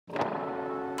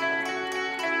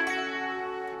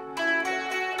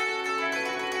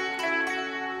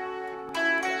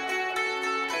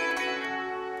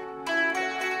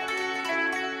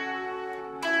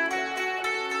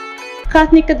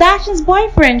Kourtney Kardashian's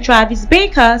boyfriend Travis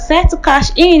Barker set to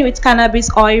cash in with cannabis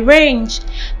oil range.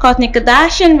 Kourtney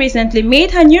Kardashian recently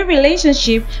made her new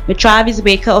relationship with Travis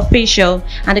Barker official,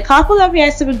 and the couple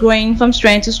appears to be growing from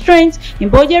strength to strength in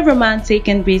both their romantic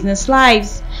and business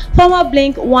lives. Former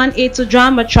Blink-182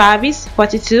 drummer Travis,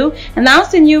 42,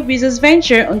 announced a new business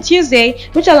venture on Tuesday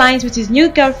which aligns with his new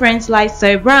girlfriend's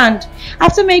lifestyle brand.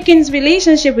 After making his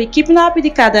relationship with Keeping Up with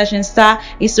the Kardashian star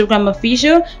Instagram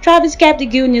official, Travis kept the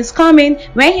good news coming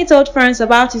when he told fans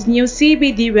about his new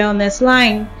CBD wellness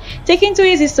line. Taking to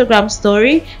his Instagram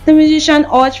story, the musician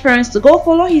urged fans to go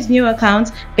follow his new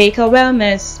account, Barker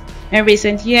Wellness. In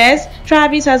recent years,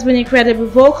 Travis has been incredibly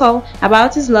vocal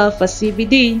about his love for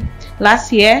CBD.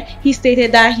 Last year, he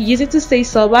stated that he used it to stay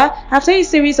sober after a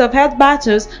series of health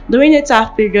battles during a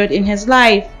tough period in his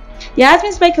life. There has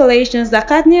been speculations that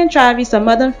Kourtney and Travis are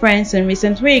more than friends in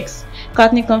recent weeks.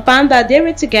 Kourtney confirmed that they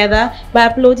were together by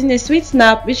uploading a sweet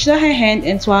snap which saw her hand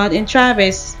entwined in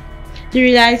Travis. The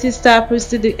reality star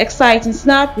posted the exciting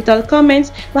snap without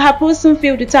comments, but her post soon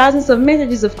filled with thousands of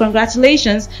messages of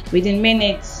congratulations within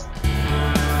minutes.